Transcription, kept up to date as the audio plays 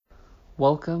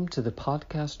Welcome to the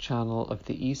podcast channel of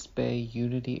the East Bay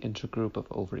Unity Intergroup of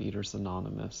Overeaters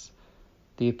Anonymous.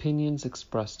 The opinions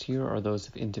expressed here are those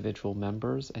of individual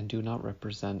members and do not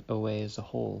represent OA as a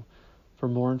whole. For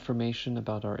more information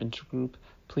about our intergroup,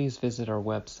 please visit our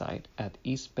website at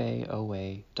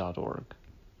eastbayoa.org.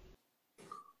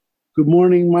 Good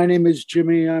morning. My name is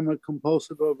Jimmy. I'm a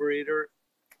compulsive overeater.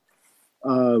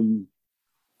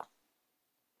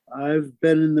 I've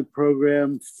been in the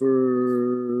program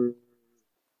for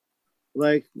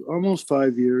like almost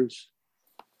 5 years.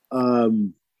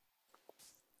 So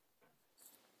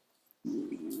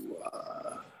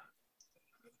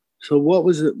what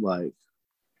was it like?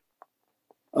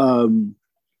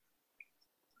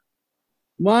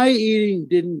 My eating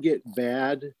didn't get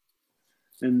bad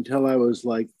until I was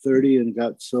like 30 and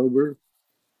got sober.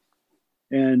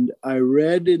 And I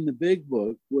read in the big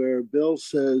book where Bill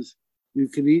says you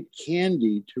can eat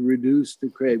candy to reduce the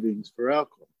cravings for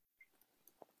alcohol.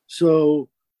 So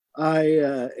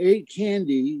I ate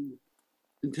candy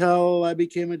until I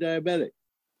became a diabetic.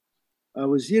 There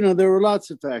were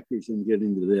lots of factors in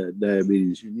getting to the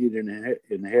diabetes. You need an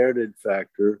inherited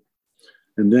factor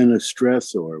and then a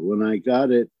stressor. When I got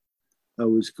it, I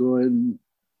was going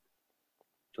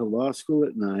to law school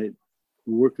at night,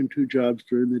 working 2 jobs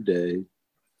during the day.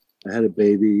 I had a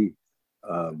baby.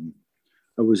 I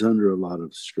was under a lot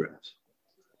of stress.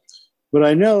 But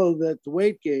I know that the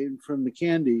weight gain from the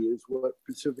candy is what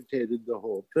precipitated the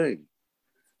whole thing.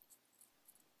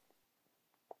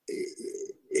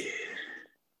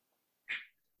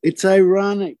 It's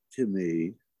ironic to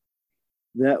me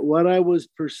that what I was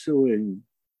pursuing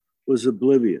was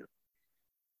oblivion.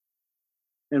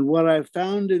 And what I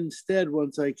found instead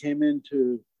once I came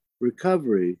into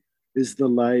recovery is the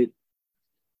light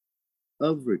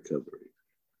of recovery.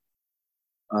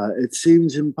 It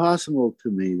seems impossible to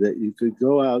me that you could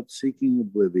go out seeking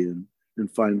oblivion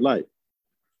and find light,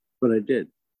 but I did.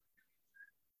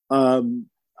 I'm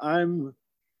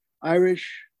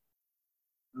Irish.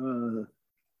 I'm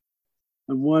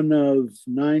one of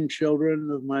 9 children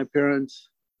of my parents.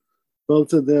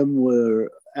 Both of them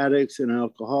were addicts and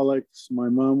alcoholics. My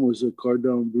mom was a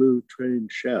Cordon Bleu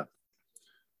trained chef.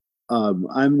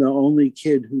 I'm the only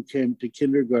kid who came to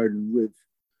kindergarten with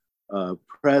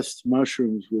pressed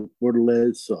mushrooms with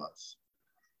bordelaise sauce.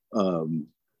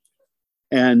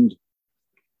 And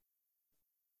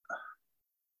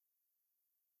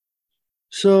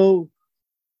so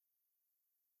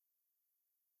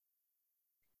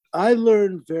I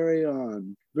learned very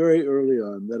early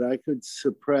on, that I could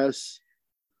suppress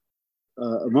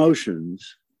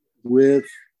emotions with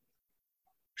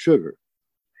sugar.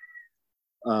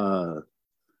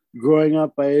 Growing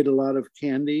up, I ate a lot of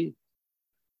candy.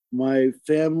 My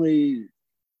family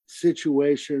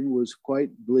situation was quite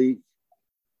bleak.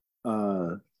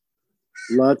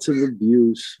 Lots of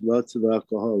abuse, lots of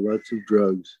alcohol, lots of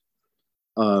drugs.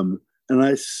 And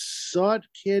I sought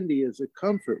candy as a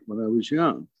comfort when I was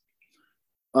young.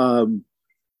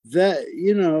 There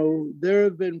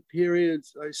have been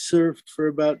periods. I surfed for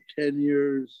about 10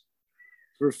 years.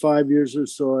 For 5 years or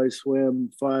so, I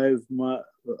swam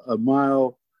a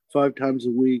mile 5 times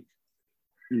a week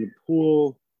in a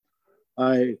pool.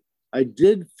 I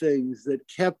did things that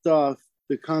kept off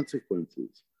the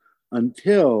consequences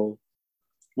until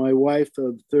my wife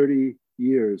of 30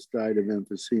 years died of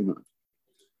emphysema.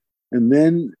 And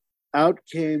then out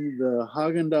came the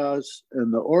Haagen-Dazs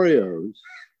and the Oreos,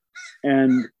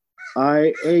 and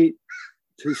I ate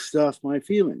to stuff my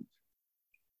feelings.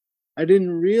 I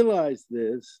didn't realize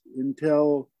this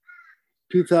until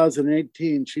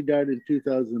 2018. She died in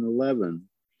 2011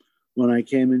 when I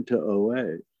came into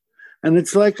OA. And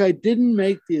it's like I didn't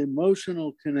make the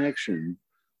emotional connection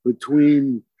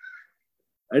between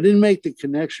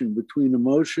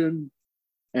emotion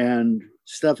and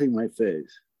stuffing my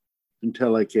face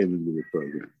until I came into the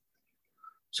program.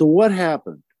 So what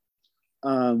happened?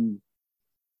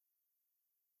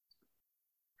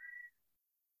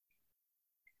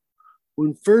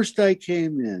 When first I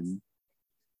came in,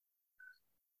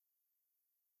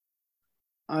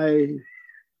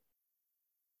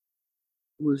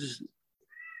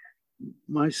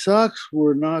 my socks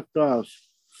were knocked off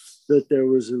that there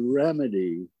was a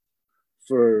remedy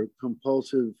for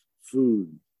compulsive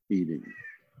food eating.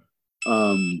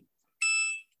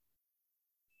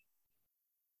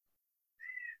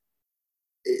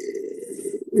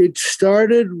 It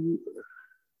started,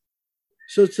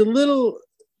 so it's a little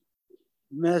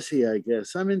messy, I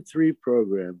guess. I'm in 3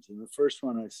 programs, and the first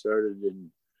one I started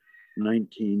in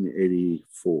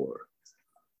 1984.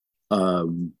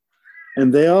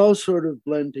 And they all sort of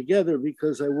blend together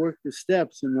because I work the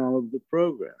steps in all of the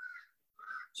programs.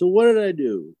 So what did I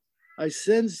do? I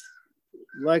sensed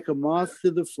like a moth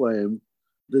to the flame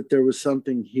that there was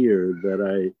something here that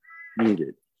I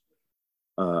needed.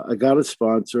 I got a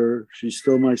sponsor. She's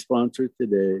still my sponsor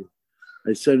today.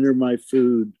 I send her my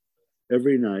food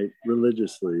every night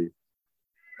religiously.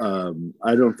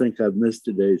 I don't think I've missed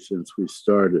a day since we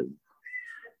started.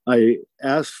 I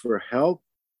asked for help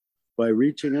by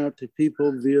reaching out to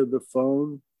people via the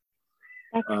phone.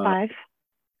 That's 5.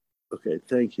 Okay,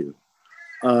 thank you.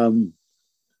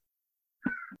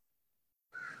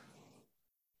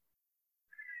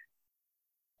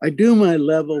 I do my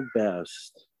level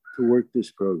best to work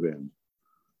this program.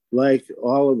 Like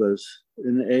all of us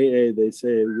in AA, they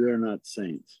say we are not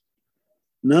saints.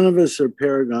 None of us are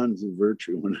paragons of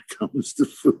virtue when it comes to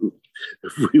food.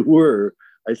 If we were,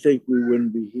 I think we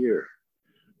wouldn't be here.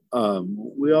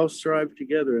 We all strive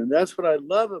together. And that's what I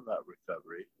love about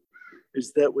recovery,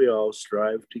 is that we all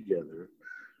strive together.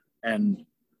 And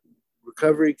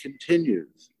recovery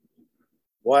continues.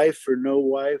 Wife or no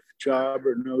wife, job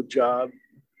or no job,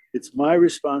 it's my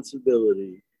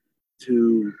responsibility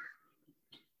to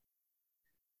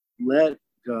let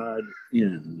God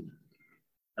in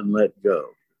and let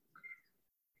go.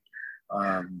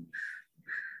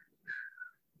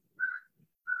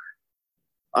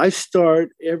 I start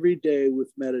every day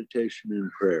with meditation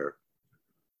and prayer.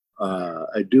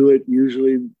 I do it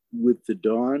usually with the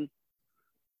dawn.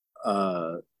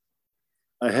 I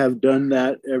have done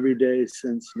that every day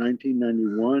since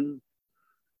 1991.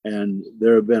 And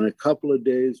there have been a couple of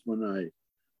days when I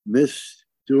missed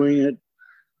doing it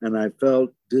and I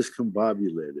felt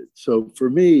discombobulated. So for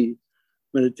me,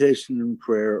 meditation and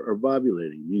prayer are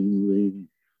bobulating, meaning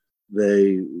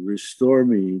they restore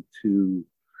me to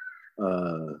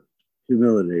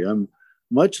humility. I'm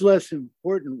much less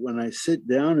important when I sit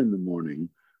down in the morning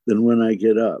than when I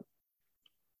get up.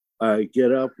 I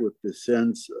get up with the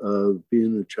sense of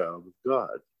being a child of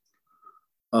God.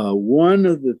 One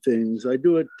of the things, I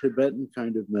do a Tibetan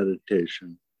kind of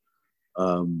meditation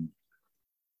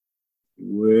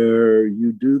where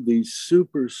you do these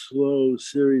super slow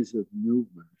series of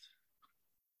movements.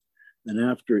 And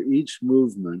after each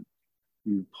movement,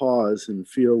 you pause and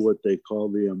feel what they call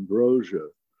the ambrosia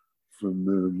from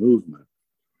the movement.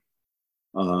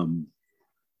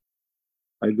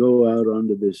 I go out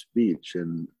onto this beach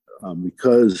and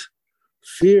because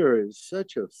fear is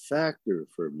such a factor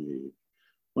for me.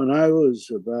 When I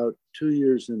was about 2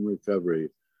 years in recovery,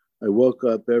 I woke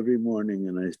up every morning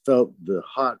and I felt the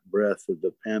hot breath of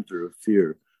the panther of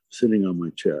fear sitting on my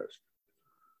chest.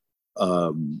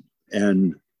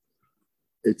 And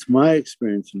it's my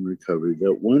experience in recovery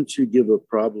that once you give a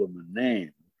problem a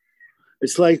name,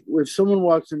 it's like if someone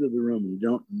walks into the room and you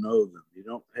don't know them, you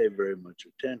don't pay very much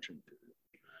attention to them.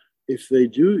 If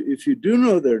you do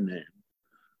know their name,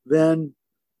 then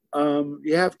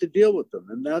you have to deal with them.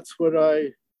 And that's what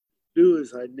I do,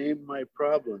 is I name my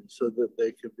problems so that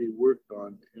they can be worked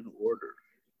on in order.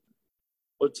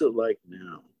 What's it like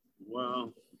now?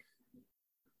 Well,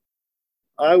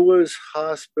 I was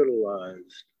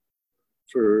hospitalized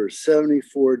for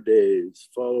 74 days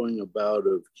following a bout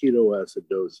of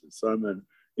ketoacidosis. I'm an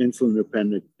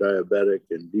insulin-dependent diabetic,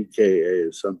 and DKA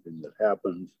is something that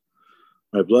happens.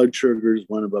 My blood sugars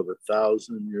went above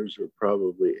 1,000. Yours are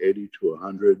probably 80 to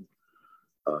 100.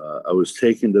 I was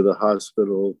taken to the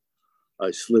hospital. I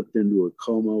slipped into a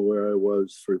coma where I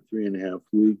was for 3.5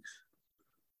 weeks.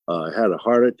 I had a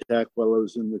heart attack while I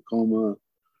was in the coma.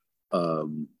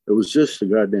 It was just a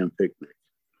goddamn picnic.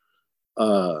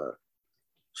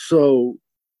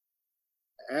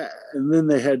 And then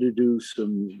they had to do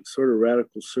some sort of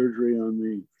radical surgery on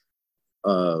me.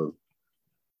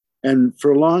 And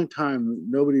for a long time,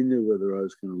 nobody knew whether I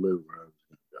was going to live or I was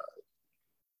going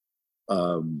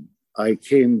to die. I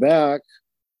came back.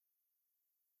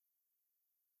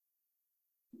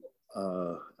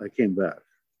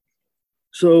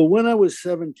 So when I was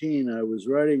 17, I was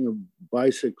riding a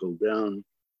bicycle down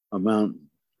a mountain,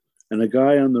 and a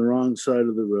guy on the wrong side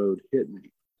of the road hit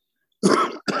me.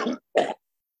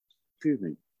 Excuse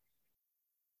me.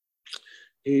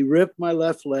 He ripped my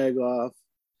left leg off.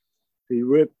 He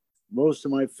ripped most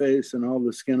of my face and all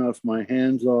the skin off my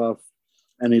hands off,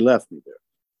 and he left me there.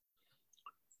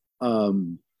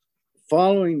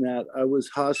 Following that, I was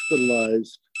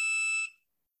hospitalized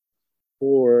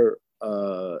for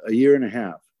 1.5 years.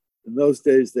 In those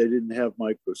days, they didn't have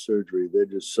microsurgery. They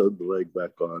just sewed the leg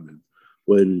back on and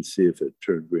waited to see if it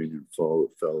turned green and fell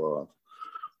off.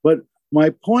 But my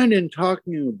point in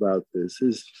talking about this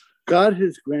is God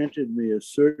has granted me a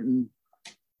certain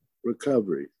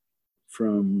recovery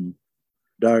from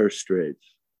dire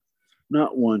straits.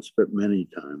 Not once, but many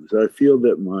times. I feel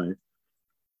that my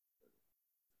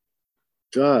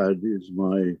God is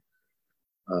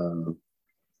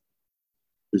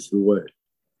the way.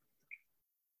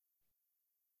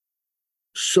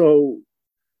 So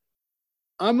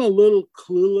I'm a little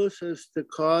clueless as to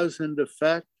cause and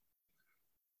effect.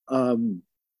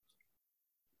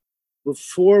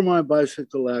 Before my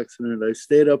bicycle accident, I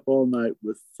stayed up all night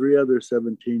with 3 other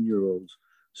 17-year-olds,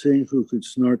 seeing who could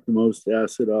snort the most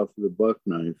acid off of the buck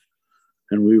knife.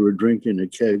 And we were drinking a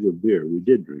keg of beer. We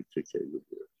did drink a keg of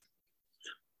beer.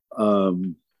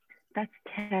 That's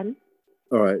 10.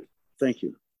 All right. Thank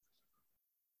you.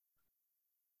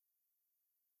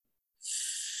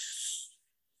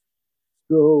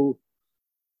 So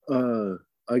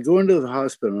I go into the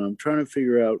hospital and I'm trying to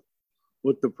figure out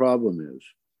what the problem is.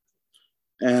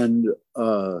 And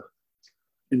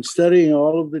in studying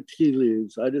all of the tea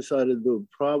leaves, I decided the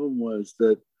problem was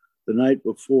that the night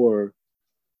before,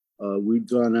 we'd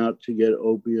gone out to get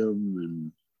opium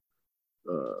and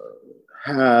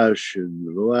hash, and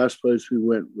the last place we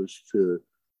went was to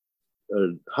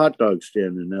a hot dog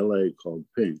stand in LA called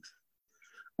Pink's.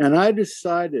 And I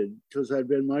decided, because I'd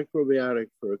been microbiotic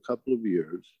for a couple of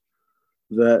years,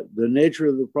 that the nature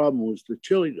of the problem was the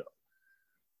chili dog.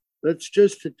 That's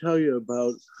just to tell you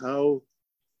about how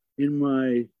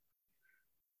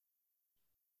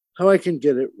I can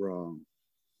get it wrong.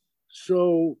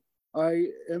 So I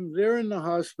am there in the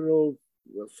hospital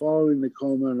following the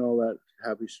coma and all that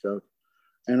happy stuff.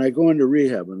 And I go into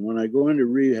rehab. And when I go into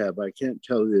rehab, I can't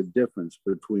tell the difference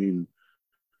between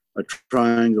a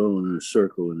triangle and a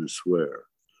circle and a square.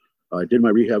 I did my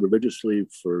rehab religiously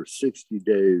for 60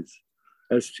 days,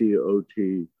 ST,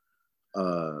 OT,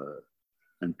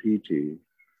 and PT.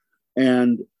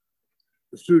 And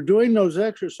through doing those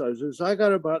exercises, I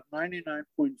got about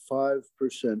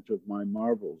 99.5% of my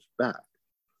marbles back,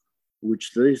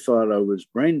 which they thought I was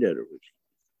brain dead originally.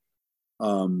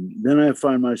 Then I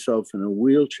find myself in a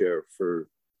wheelchair for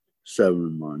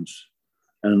 7 months.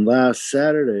 And last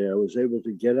Saturday, I was able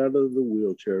to get out of the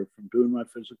wheelchair from doing my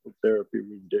physical therapy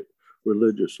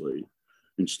religiously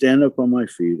and stand up on my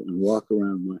feet and walk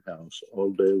around my house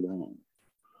all day long.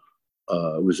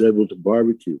 I was able to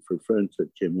barbecue for friends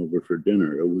that came over for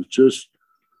dinner. It was just,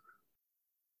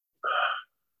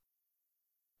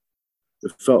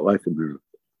 it felt like a miracle.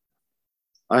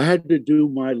 I had to do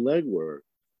my legwork,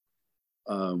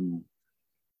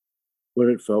 but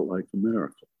it felt like a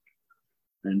miracle.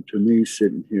 And to me,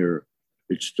 sitting here,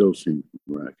 it still seems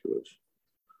miraculous.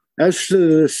 As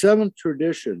to the seventh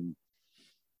tradition,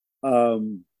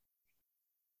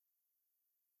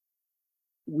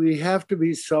 we have to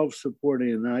be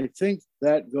self-supporting. And I think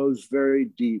that goes very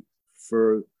deep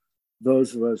for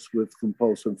those of us with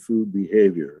compulsive food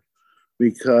behavior,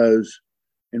 because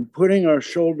in putting our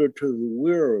shoulder to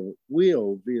the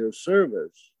wheel via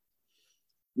service,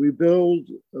 we build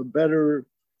a better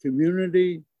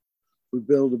community, we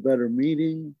build a better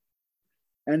meeting,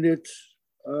 and it's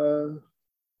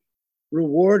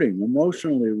rewarding,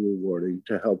 emotionally rewarding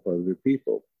to help other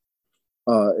people.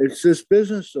 It's this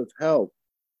business of help,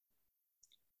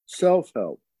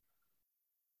 self-help,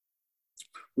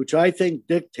 which I think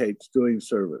dictates doing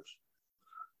service.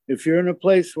 If you're in a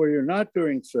place where you're not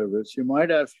doing service, you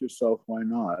might ask yourself, why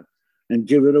not? And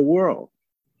give it a whirl.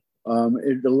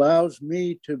 It allows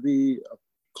me to be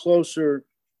closer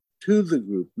to the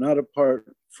group, not apart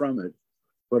from it,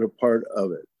 but a part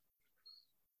of it.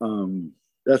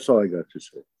 That's all I got to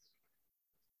say.